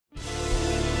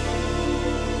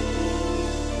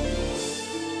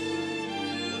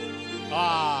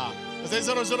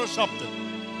007.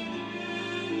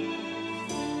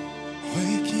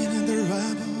 Waking in the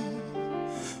rubble,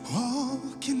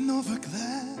 walking over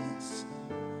glass.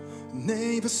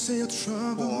 Neighbors say you're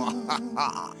trouble.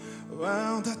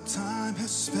 Well, that time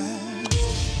has passed.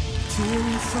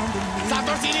 Tearing from the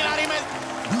Santos in la rimessa.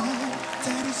 No,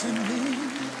 that isn't me.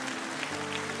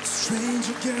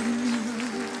 Stranger getting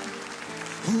nearer.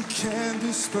 Who can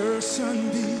this person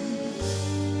be?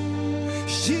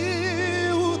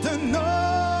 You wouldn't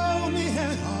know me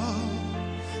at all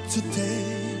today.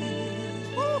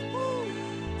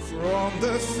 From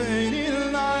the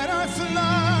fading light I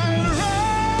fly,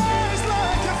 rise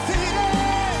like a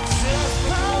phoenix.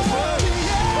 Power the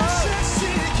ashes,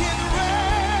 seeking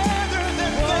rather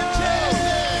than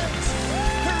vengeance.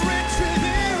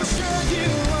 Retribution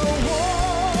you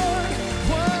award.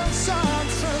 Once I'm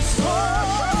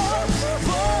transformed,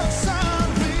 once I'm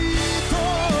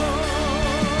reborn.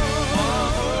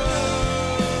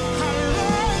 I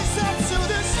rise up to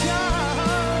the sky.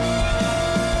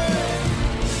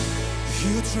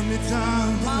 You turn me down,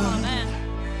 Mamma mia.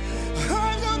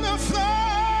 I'm gonna fly.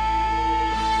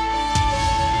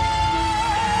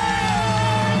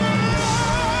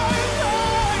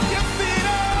 Like a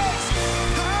phoenix,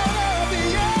 out of the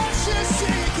ashes,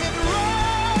 seeking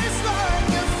rise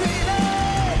like a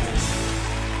phoenix.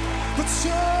 But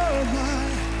you're my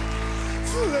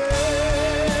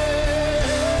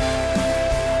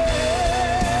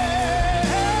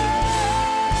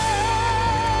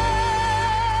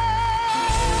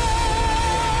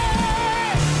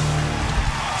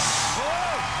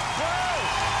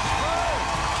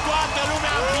Quanta lume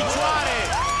a picioare!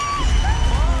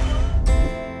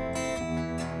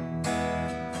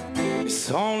 It's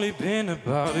only been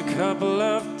about a couple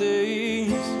of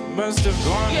days. Must have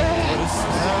gone for the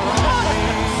spell on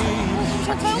me.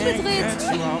 I can't get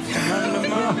you off from under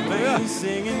my veins,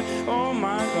 singing, oh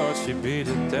my God, she'd be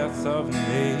the death of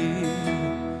me.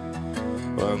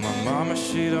 Well, my mama,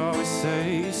 she'd always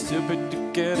say, stupid to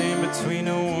get in between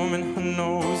a woman who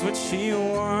knows what she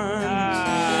wants.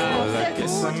 Well, I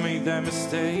guess I made that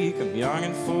mistake. I'm young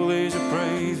and foolish and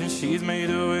brave, and she's made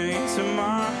her way into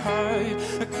my heart.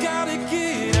 I gotta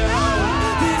get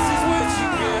out. This is what you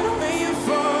get when you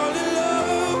fall in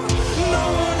love. No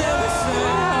one ever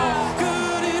said how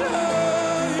good it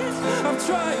hurts. I've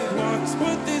tried once,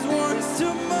 but this one's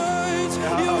too much.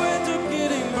 You end up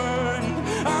getting burned.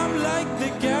 I'm like the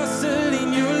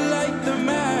gasoline, you're like the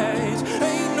match.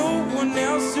 Ain't no one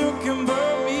else who can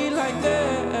burn me like that.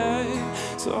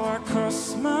 So I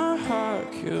cross my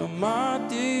heart, kill my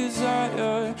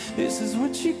desire. This is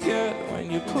what you get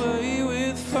when you play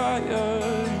with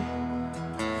fire.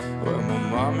 Well, my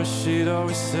mama, she'd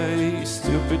always say, you're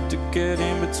stupid to get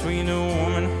in between a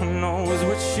woman who knows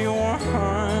what she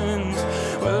wants.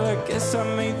 Well, I guess I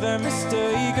made that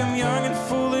mistake. I'm young and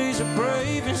foolish and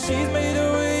brave, and she's made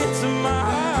her way into my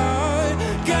heart.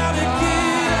 Gotta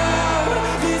get out.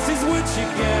 This is what you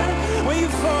get when you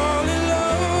fall in love.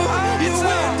 You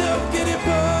end up getting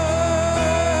burned.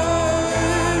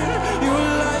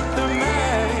 You're like the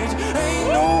match. Ain't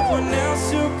no one else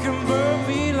who can burn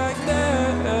me like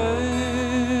that.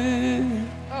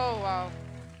 Oh wow.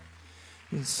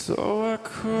 And so I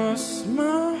cross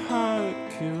my heart,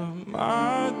 kill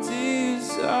my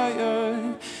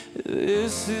desire.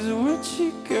 This is what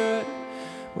you get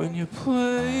when you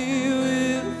play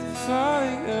with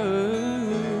fire.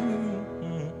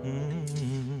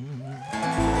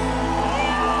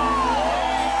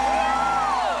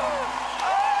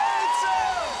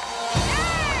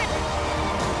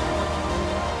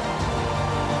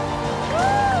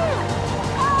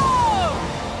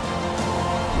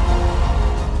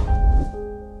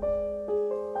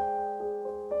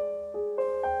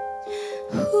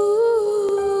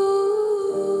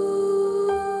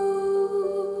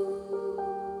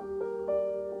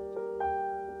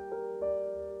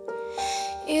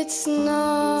 It's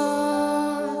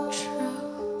not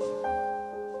true.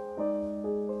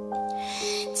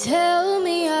 Tell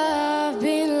me I've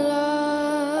been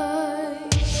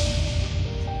lied.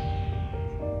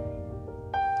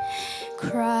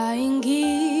 Crying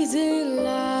isn't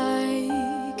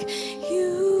like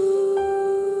you.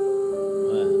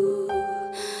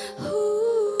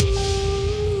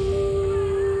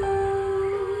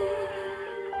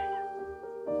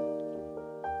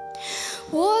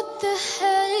 What the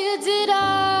hell did I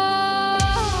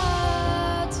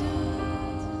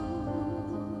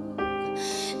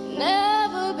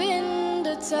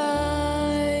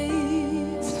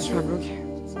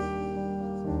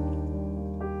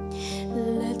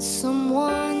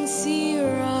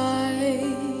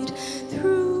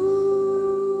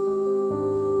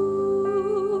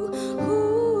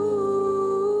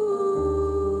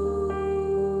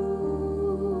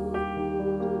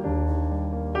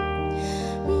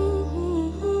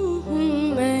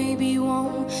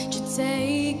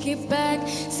it back.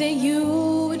 Say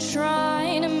you were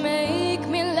trying to make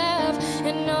me laugh,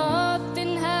 and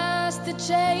nothing has to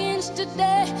change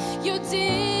today. You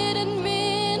didn't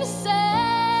mean to say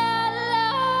I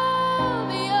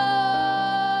love you.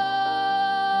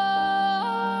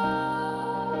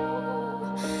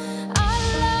 I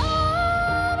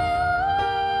love you,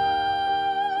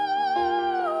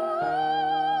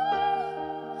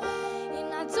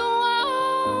 and I don't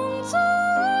want to.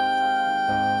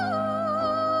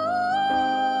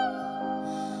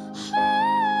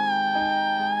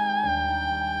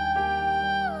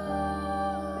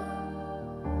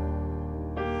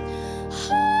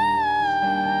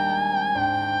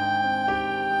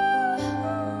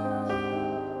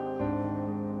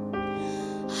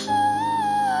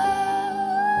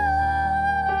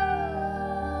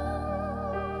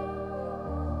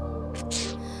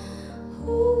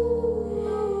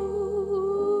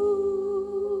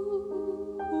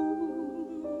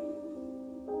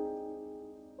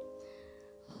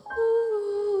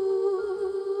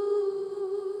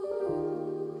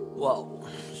 Wow,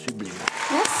 sublime.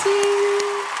 Merci.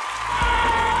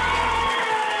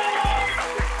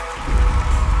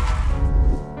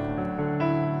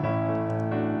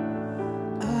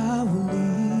 I will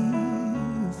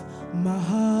leave my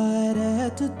heart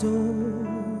at the door.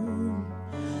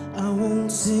 I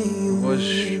won't say a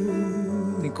Hoje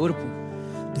word. tem corpo.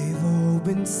 They've all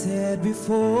been said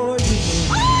before you.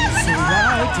 So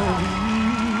I don't leave.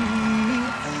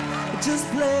 Just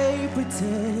play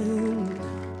pretend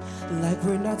like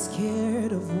we're not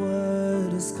scared of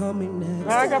what is coming next.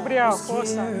 Vai, Gabriel, We're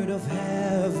scared of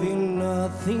having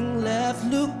nothing left.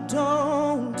 Look,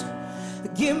 don't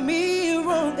get me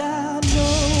wrong. I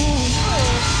know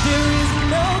there is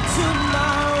no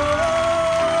tomorrow.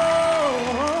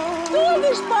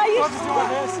 Todos, pai! All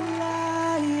I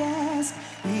ask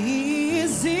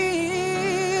is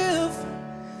if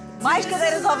Mais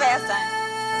cadeiras Ovations.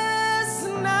 last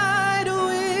night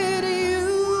with you.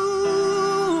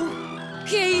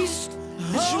 Que é isto?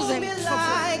 Ajudem-me, por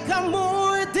favor. Like I'm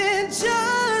more than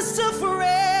just a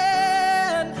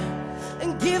friend,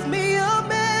 and give me a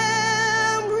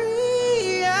memory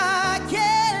I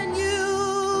can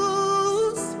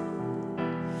use.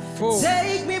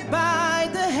 Take me by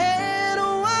the hand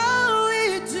while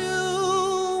we do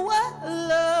what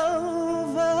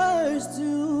lovers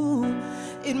do.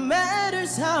 It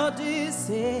matters how this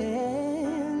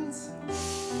ends.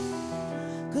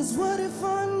 'Cause what if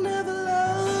I never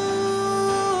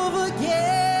love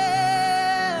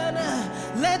again?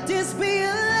 Let this be a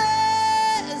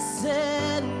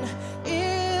lesson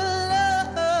in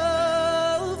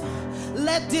love.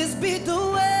 Let this be the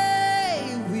way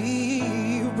we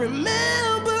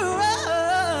remember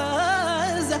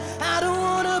us. I don't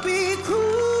wanna be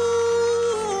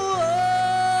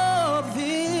cruel,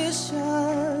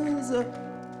 vicious,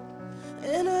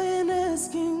 and I ain't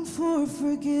asking for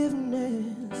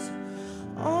forgiveness.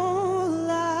 All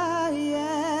I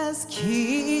ask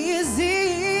is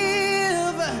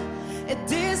if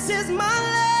this is my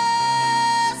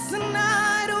last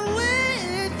night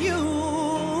with you.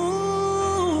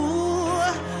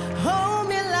 Hold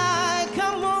me like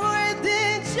I'm more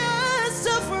than just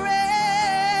a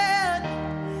friend,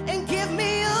 and give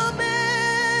me a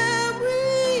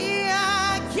memory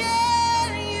I can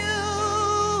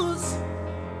use,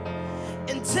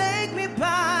 and take me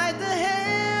by the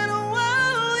hand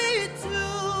while we do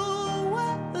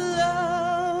what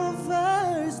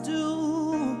lovers do.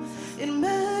 It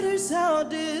matters how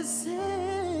this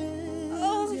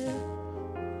ends. Yeah.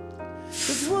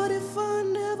 'Cause what if I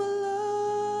never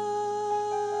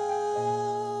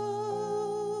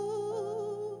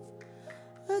love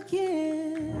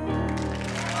again?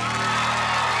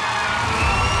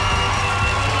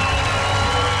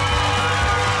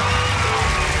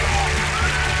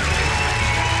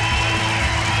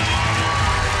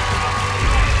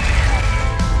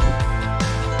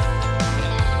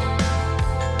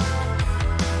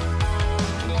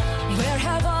 Where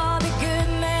have all the good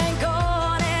men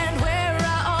gone, and where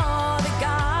are all the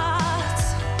gods?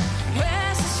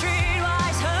 Where's the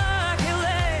streetwise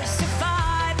Hercules to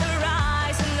fight the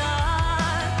rising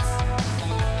odds?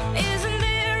 Isn't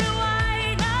there a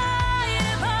white knight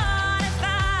upon a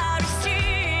fiery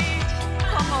street?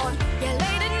 Come on. Yeah,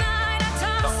 late at night I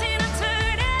toss and I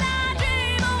turn and I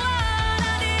dream of what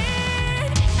I did.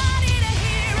 I need a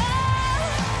hero.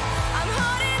 I'm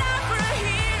holding out for a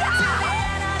hero till the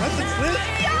end of the night.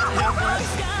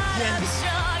 He's gotta be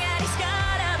strong and he's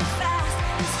gotta be fast.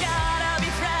 He's gotta be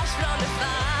fresh from the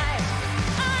fire.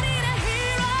 I need a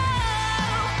hero.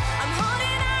 I'm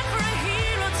holding out for a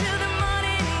hero till the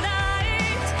morning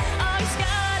light. Oh, he's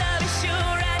gotta be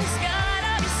sure and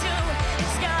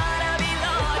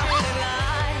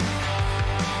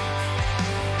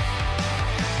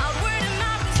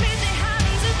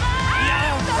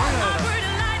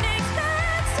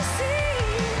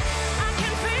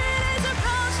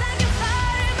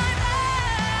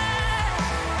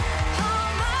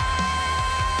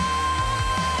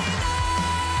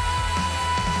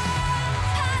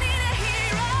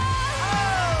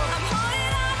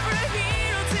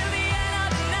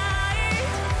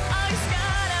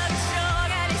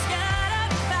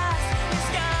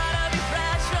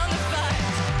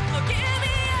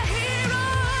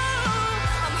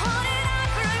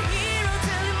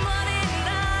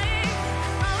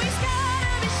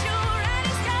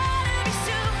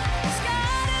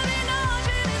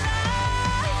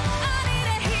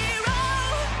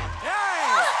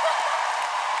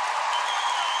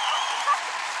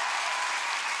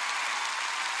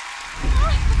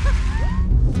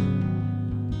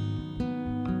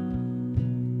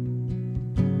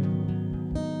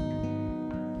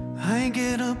I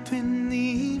get up in the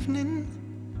evening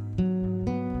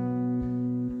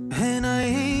and I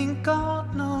ain't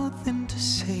got nothing to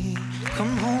say.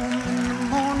 Come home in the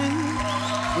morning,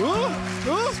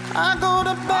 I go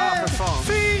to bed,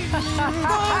 feeling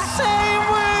the same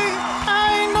way. I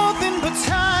ain't nothing but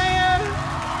tired.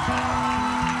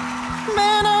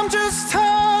 Man, I'm just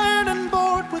tired and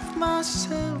bored with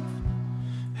myself.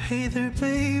 Hey there,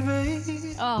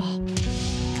 baby.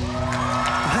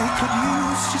 I could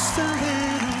use just a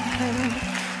little help.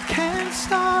 Can't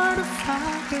start a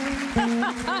fire.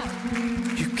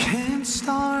 You can't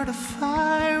start a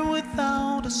fire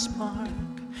without a spark.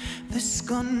 This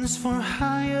gun's for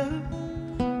hire.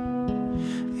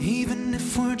 Even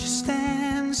if we're just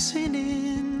dancing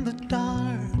in the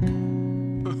dark.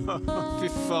 Fy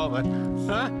fader.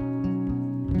 Hæ?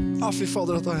 Fy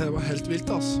fader, dette her var helt vilt,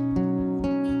 altså.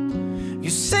 You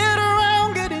sit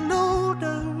around getting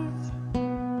older.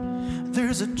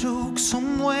 There's a joke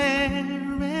somewhere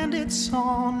and it's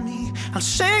on me. I'll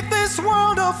shake this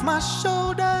world off my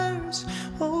shoulders.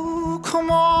 Oh, come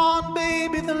on,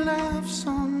 baby, the laugh's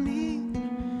on me.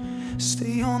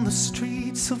 Stay on the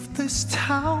streets of this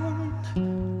town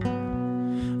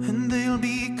and they'll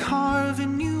be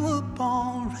carving you up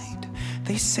all right.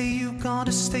 They say you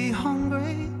gotta stay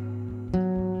hungry.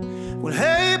 Well,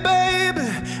 hey, baby,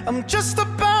 I'm just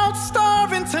about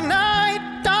starving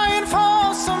tonight, dying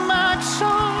for some action.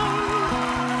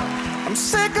 I'm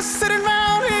sick of sitting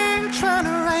around here trying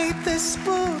to write this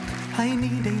book. I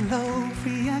need a love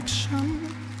reaction.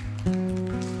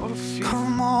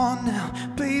 Come on now,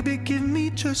 baby, give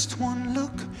me just one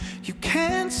look. You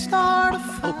can't start a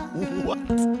fire.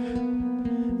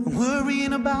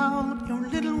 Worrying about your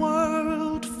little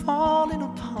world falling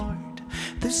apart.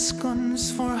 This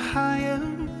gun's for hire.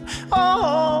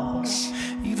 Oh,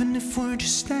 even if we're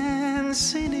just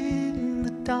dancing in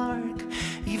the dark.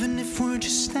 Even if we're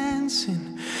just dancing